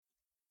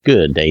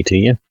Good day to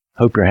you.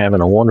 Hope you're having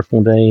a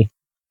wonderful day.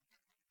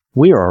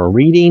 We are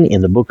reading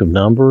in the book of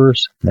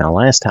Numbers. Now,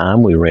 last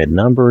time we read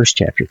Numbers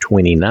chapter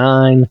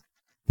 29.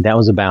 That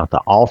was about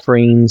the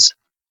offerings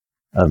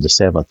of the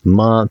seventh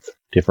month,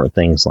 different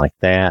things like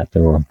that.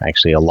 There were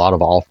actually a lot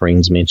of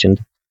offerings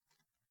mentioned.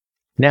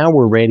 Now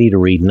we're ready to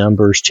read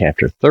Numbers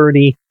chapter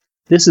 30.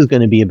 This is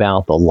going to be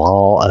about the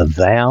law of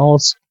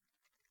vows.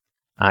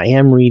 I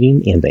am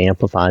reading in the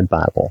Amplified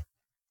Bible.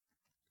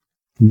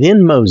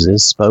 Then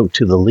Moses spoke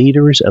to the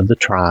leaders of the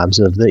tribes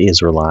of the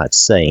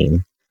Israelites,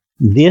 saying,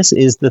 This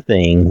is the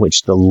thing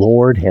which the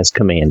Lord has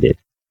commanded.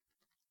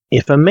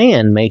 If a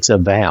man makes a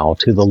vow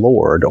to the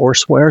Lord, or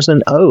swears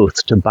an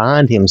oath to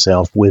bind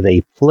himself with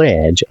a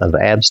pledge of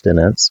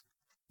abstinence,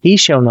 he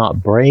shall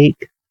not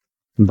break,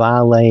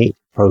 violate,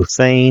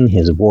 profane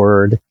his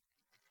word.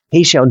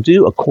 He shall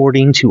do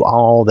according to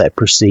all that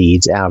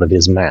proceeds out of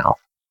his mouth.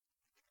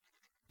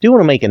 I do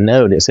want to make a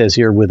note. It says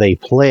here with a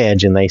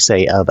pledge, and they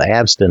say of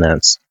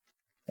abstinence.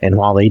 And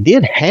while they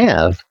did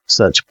have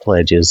such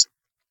pledges,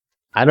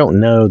 I don't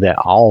know that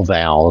all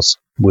vows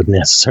would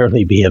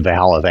necessarily be a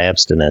vow of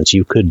abstinence.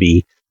 You could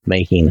be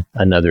making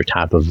another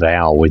type of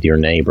vow with your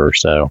neighbor.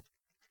 So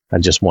I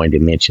just wanted to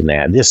mention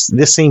that.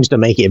 This seems to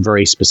make it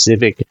very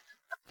specific.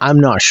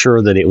 I'm not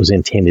sure that it was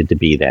intended to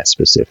be that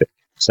specific.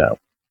 So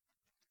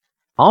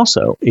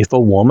also, if a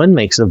woman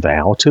makes a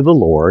vow to the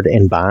Lord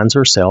and binds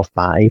herself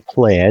by a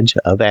pledge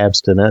of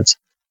abstinence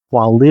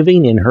while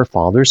living in her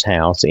father's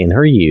house in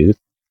her youth,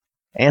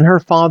 and her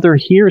father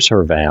hears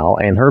her vow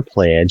and her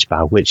pledge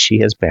by which she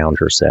has bound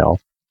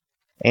herself,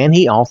 and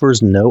he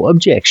offers no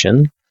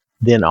objection,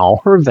 then all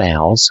her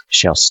vows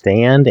shall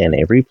stand, and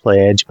every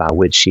pledge by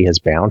which she has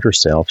bound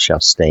herself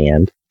shall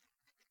stand.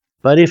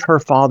 But if her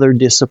father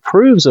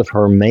disapproves of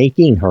her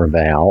making her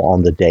vow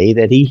on the day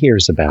that he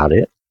hears about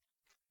it,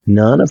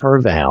 none of her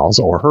vows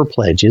or her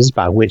pledges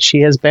by which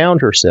she has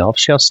bound herself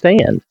shall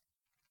stand,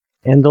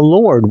 and the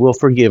Lord will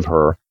forgive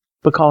her,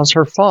 because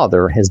her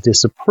father has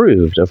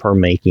disapproved of her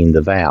making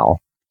the vow.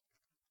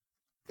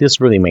 This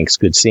really makes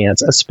good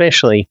sense,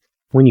 especially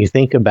when you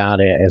think about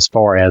it as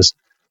far as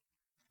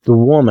the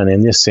woman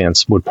in this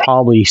sense would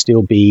probably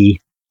still be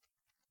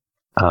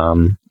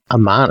a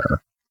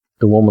minor.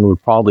 The woman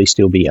would probably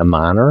still be a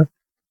minor,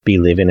 be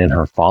living in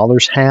her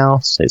father's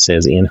house. It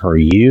says in her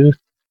youth.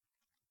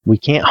 We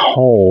can't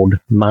hold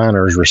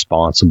minors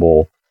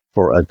responsible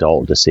for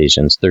adult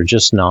decisions. They're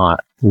just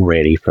not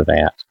ready for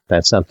that.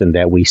 That's something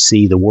that we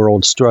see the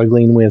world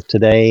struggling with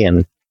today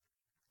and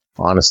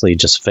honestly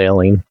just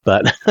failing.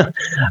 But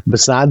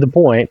beside the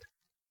point,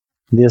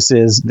 this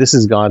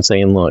is God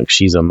saying, look,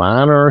 she's a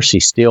minor.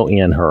 She's still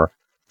in her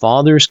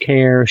father's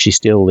care. She's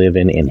still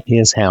living in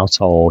his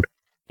household.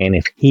 And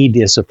if he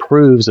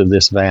disapproves of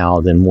this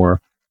vow, then we're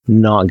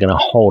not going to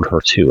hold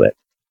her to it.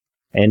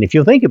 And if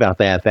you think about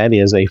that, that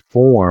is a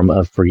form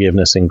of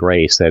forgiveness and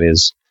grace that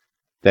is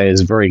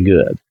very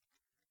good.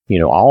 You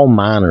know, all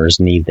minors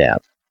need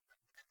that.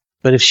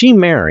 But if she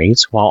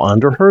marries while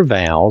under her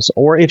vows,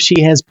 or if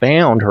she has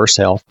bound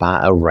herself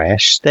by a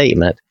rash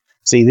statement,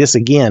 see, this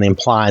again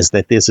implies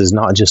that this is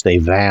not just a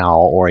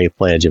vow or a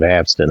pledge of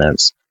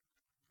abstinence.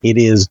 It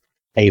is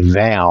a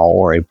vow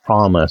or a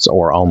promise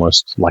or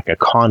almost like a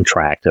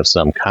contract of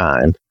some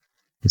kind.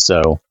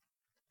 So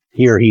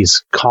here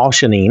he's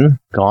cautioning,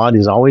 God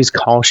is always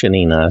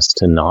cautioning us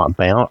to not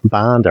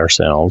bind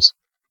ourselves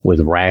with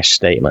rash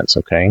statements,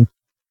 okay?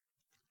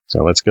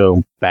 So let's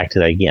go back to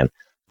that again.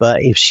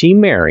 But if she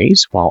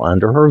marries while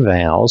under her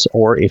vows,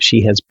 or if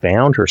she has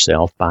bound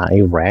herself by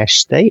a rash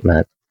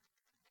statement,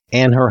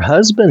 and her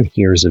husband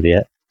hears of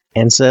it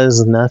and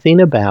says nothing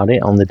about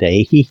it on the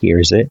day he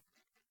hears it,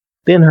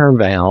 then her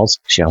vows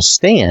shall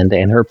stand,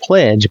 and her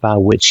pledge by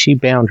which she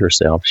bound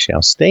herself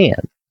shall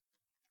stand.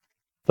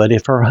 But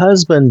if her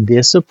husband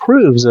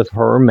disapproves of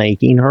her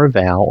making her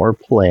vow or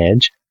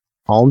pledge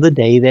on the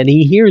day that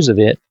he hears of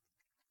it,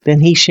 then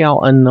he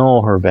shall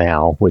annul her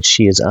vow which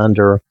she is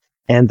under,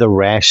 and the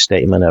rash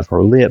statement of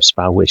her lips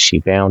by which she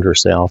bound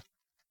herself,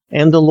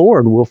 and the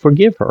Lord will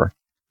forgive her.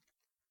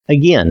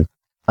 Again,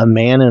 a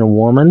man and a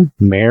woman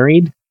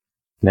married,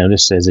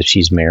 notice says if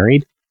she's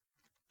married,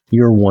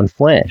 you're one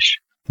flesh.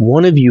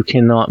 One of you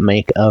cannot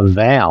make a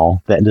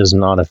vow that does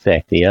not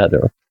affect the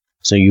other.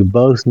 So you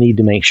both need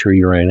to make sure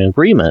you're in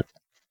agreement.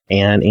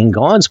 And in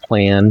God's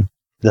plan,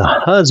 the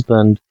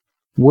husband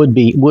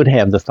would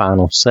have the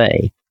final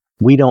say.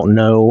 We don't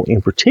know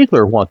in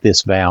particular what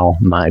this vow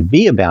might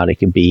be about. It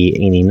could be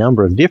any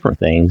number of different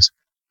things.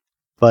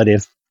 But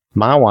if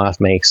my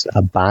wife makes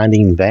a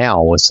binding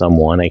vow with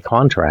someone, a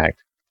contract,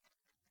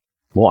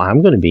 well,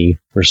 I'm going to be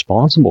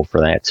responsible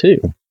for that too.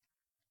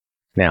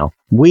 Now,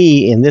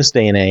 we, in this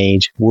day and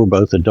age, we're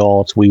both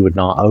adults. We would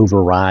not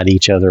override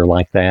each other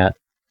like that.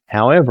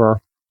 However,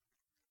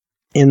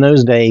 in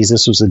those days,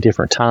 this was a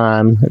different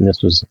time, and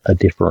this was a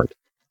different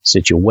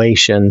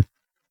situation.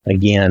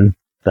 Again,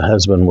 the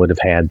husband would have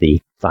had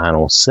the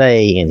final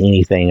say in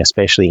anything,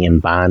 especially in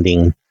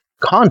binding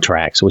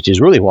contracts, which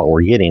is really what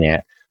we're getting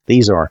at.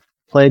 These are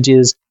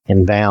pledges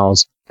and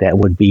vows that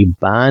would be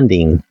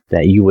binding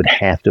that you would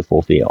have to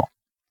fulfill.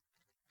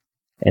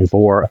 And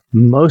for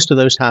most of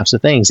those types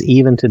of things,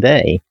 even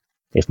today,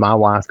 if my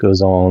wife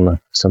goes on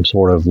some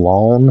sort of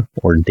loan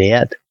or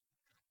debt,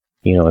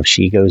 if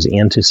she goes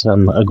into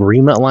some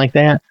agreement like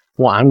that,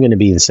 well, I'm going to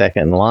be the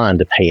second in line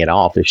to pay it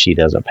off if she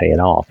doesn't pay it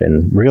off.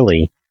 And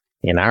really,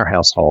 in our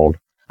household,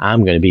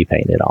 I'm going to be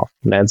paying it off.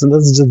 That's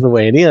just the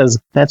way it is.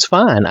 That's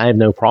fine. I have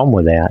no problem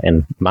with that.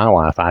 And my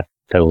wife, I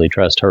totally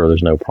trust her.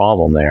 There's no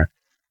problem there.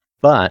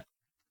 But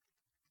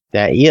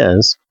that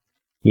is,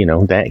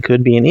 that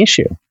could be an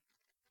issue.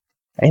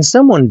 And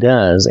someone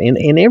does,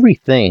 in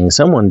everything,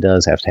 someone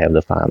does have to have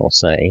the final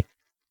say.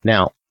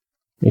 Now,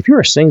 if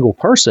you're a single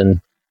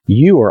person,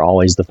 you are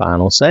always the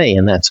final say,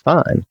 and that's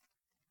fine.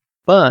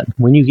 But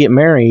when you get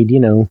married,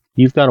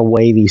 you've got to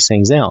weigh these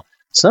things out.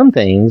 Some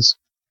things,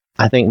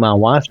 I think my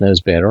wife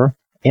knows better,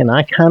 and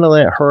I kind of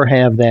let her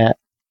have that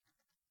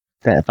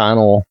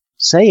final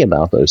say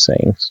about those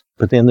things.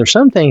 But then there's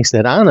some things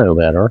that I know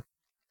better,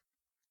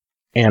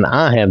 and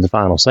I have the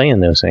final say in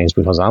those things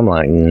because I'm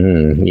like,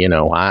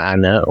 I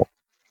know.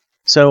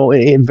 So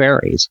it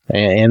varies,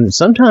 and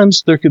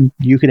sometimes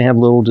you could have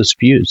little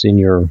disputes in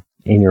your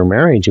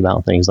marriage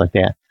about things like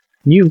that.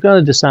 You've got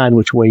to decide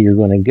which way you're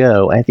going to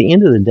go. At the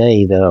end of the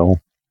day, though,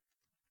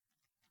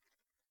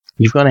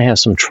 you've got to have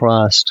some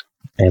trust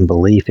and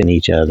belief in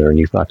each other, and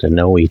you've got to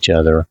know each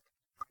other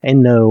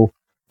and know,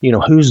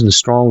 who's the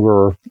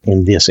stronger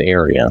in this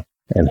area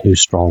and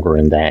who's stronger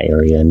in that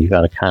area, and you've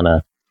got to kind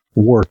of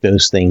work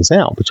those things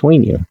out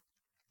between you.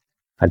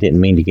 I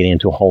didn't mean to get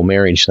into a whole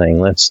marriage thing.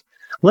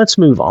 Let's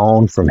move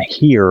on from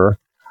here.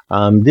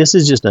 This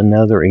is just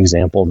another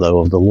example, though,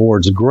 of the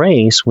Lord's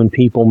grace when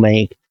people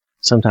make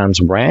sometimes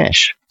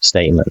rash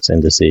statements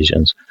and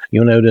decisions.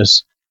 You'll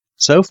notice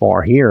so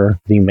far here,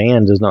 the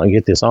man does not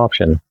get this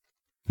option.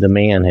 The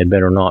man had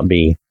better not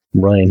be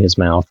running his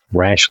mouth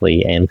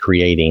rashly and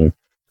creating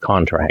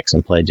contracts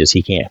and pledges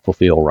he can't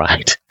fulfill,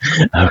 right?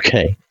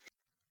 Okay.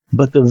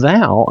 But the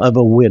vow of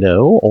a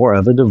widow or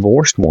of a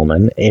divorced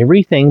woman,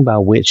 everything by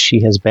which she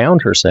has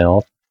bound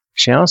herself,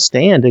 shall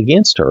stand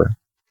against her.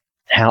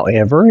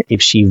 However,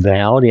 if she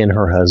vowed in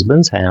her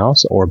husband's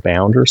house or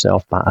bound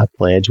herself by a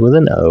pledge with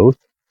an oath,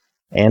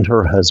 and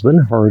her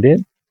husband heard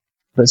it,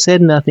 but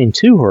said nothing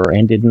to her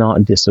and did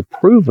not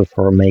disapprove of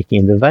her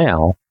making the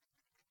vow,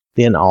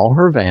 then all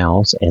her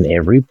vows and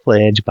every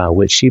pledge by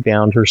which she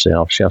bound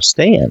herself shall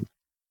stand.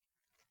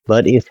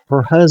 But if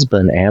her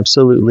husband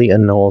absolutely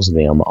annuls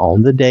them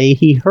on the day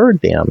he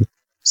heard them,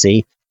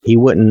 see, he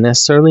wouldn't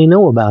necessarily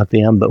know about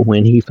them, but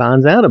when he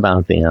finds out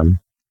about them,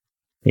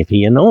 if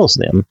he annuls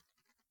them,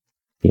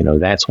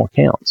 that's what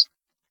counts.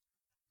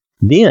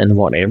 Then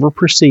whatever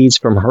proceeds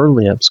from her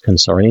lips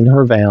concerning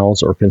her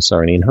vows or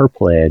concerning her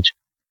pledge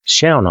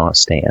shall not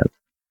stand.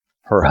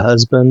 Her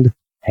husband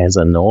has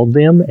annulled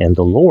them, and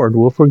the Lord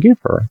will forgive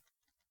her.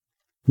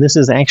 This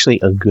is actually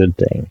a good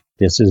thing.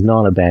 This is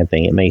not a bad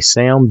thing. It may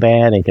sound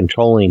bad and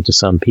controlling to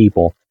some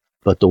people,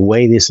 but the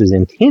way this is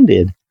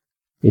intended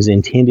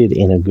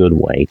in a good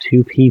way.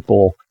 Two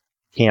people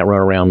can't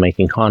run around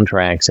making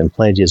contracts and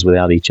pledges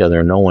without each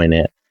other knowing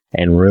it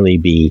and really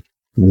be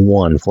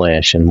one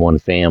flesh and one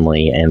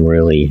family and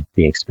really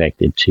be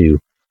expected to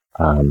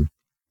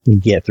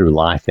get through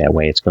life that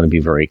way. It's going to be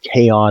very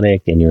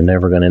chaotic, and you're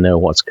never going to know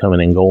what's coming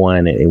and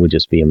going. It would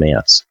just be a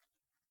mess.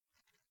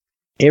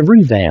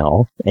 Every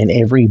vow and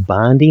every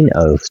binding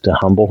oath to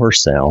humble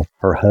herself,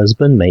 her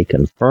husband may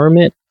confirm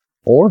it,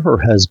 or her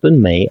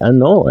husband may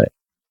annul it.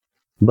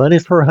 But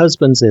if her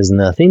husband says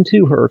nothing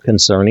to her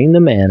concerning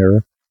the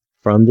matter,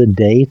 from the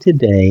day to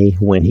day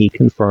when he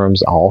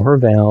confirms all her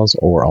vows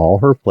or all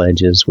her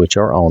pledges which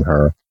are on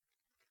her,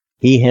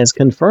 he has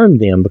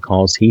confirmed them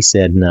because he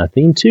said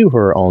nothing to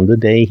her on the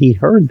day he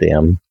heard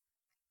them.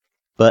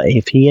 But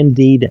if he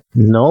indeed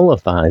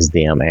nullifies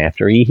them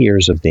after he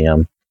hears of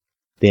them,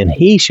 then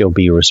he shall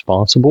be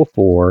responsible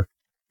for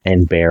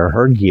and bear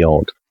her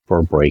guilt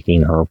for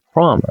breaking her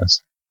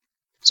promise.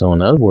 So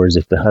in other words,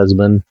 if the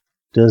husband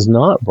does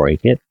not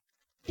break it,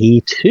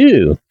 he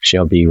too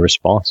shall be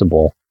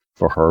responsible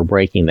for her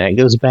breaking. That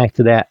goes back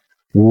to that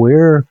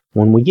when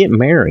we get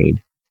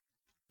married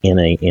in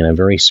a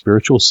very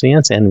spiritual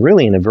sense and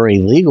really in a very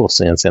legal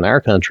sense in our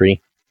country,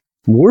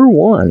 we're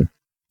one.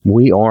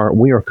 We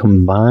are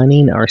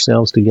combining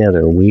ourselves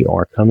together. We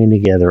are coming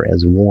together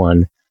as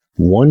one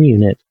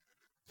unit,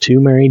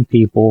 two married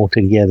people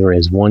together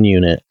as one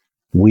unit.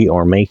 We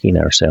are making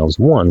ourselves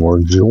one.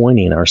 We're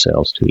joining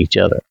ourselves to each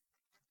other.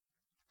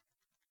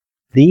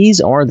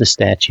 These are the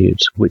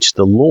statutes which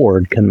the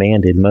Lord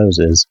commanded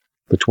Moses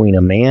between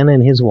a man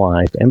and his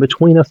wife, and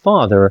between a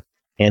father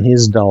and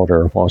his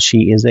daughter while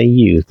she is a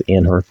youth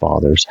in her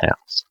father's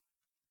house.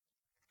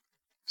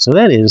 So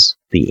that is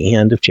the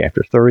end of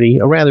chapter 30,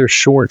 a rather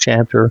short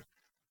chapter.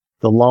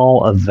 The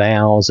law of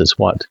vows is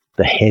what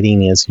the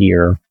heading is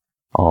here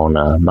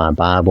on my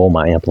Bible,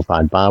 my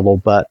Amplified Bible,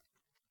 but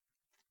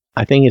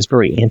I think it's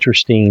very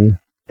interesting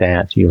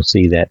that you'll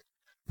see that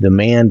the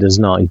man does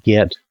not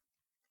get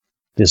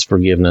this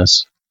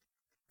forgiveness,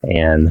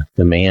 and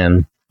the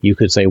man, you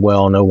could say,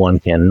 well, no one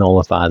can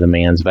nullify the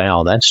man's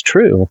vow. That's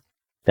true,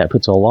 that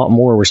puts a lot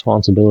more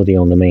responsibility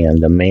on the man.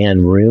 The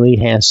man really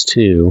has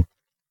to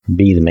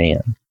be the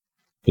man.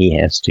 He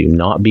has to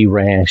not be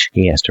rash.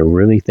 He has to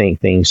really think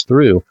things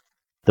through.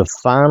 The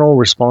final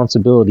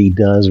responsibility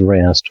does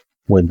rest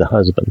with the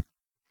husband.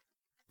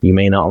 You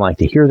may not like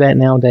to hear that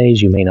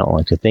nowadays. You may not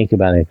like to think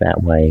about it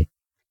that way.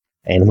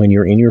 And when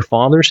you're in your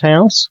father's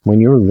house, when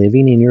you're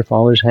living in your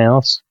father's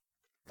house,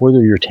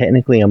 whether you're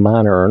technically a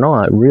minor or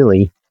not,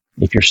 really,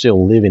 if you're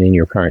still living in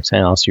your parents'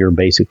 house, you're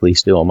basically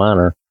still a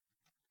minor.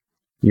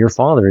 Your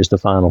father is the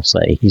final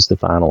say. He's the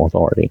final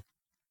authority.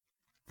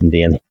 And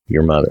then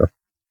your mother.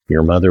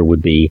 Your mother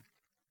would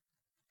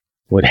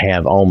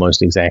have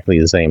almost exactly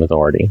the same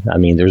authority. I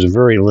mean, there's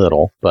very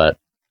little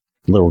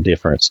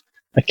difference.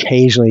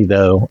 Occasionally,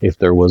 though, if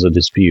there was a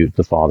dispute,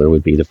 the father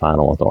would be the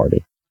final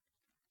authority.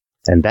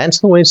 And that's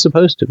the way it's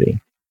supposed to be.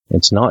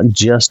 It's not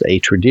just a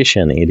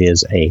tradition. It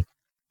is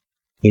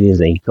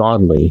a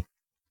godly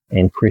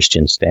and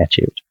Christian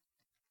statute.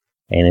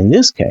 And in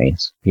this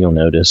case, you'll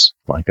notice,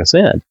 like I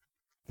said,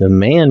 the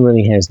man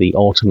really has the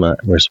ultimate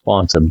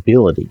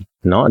responsibility,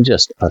 not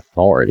just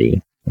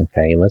authority.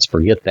 Okay, let's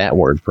forget that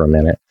word for a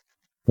minute.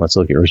 Let's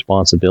look at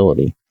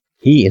responsibility.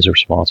 He is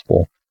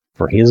responsible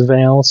for his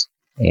vows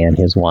and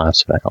his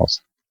wife's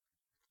vows.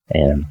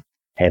 And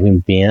having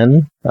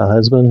been a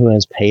husband who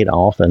has paid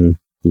off a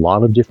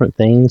lot of different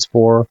things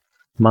for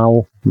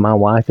my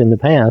wife in the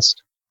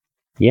past,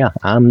 yeah,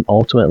 I'm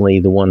ultimately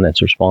the one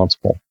that's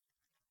responsible.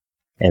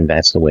 And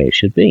that's the way it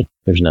should be.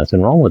 There's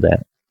nothing wrong with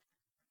that.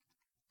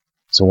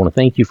 So I want to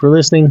thank you for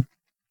listening.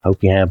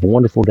 Hope you have a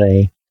wonderful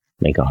day.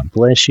 May God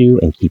bless you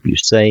and keep you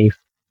safe.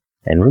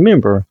 And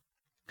remember,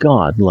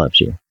 God loves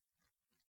you.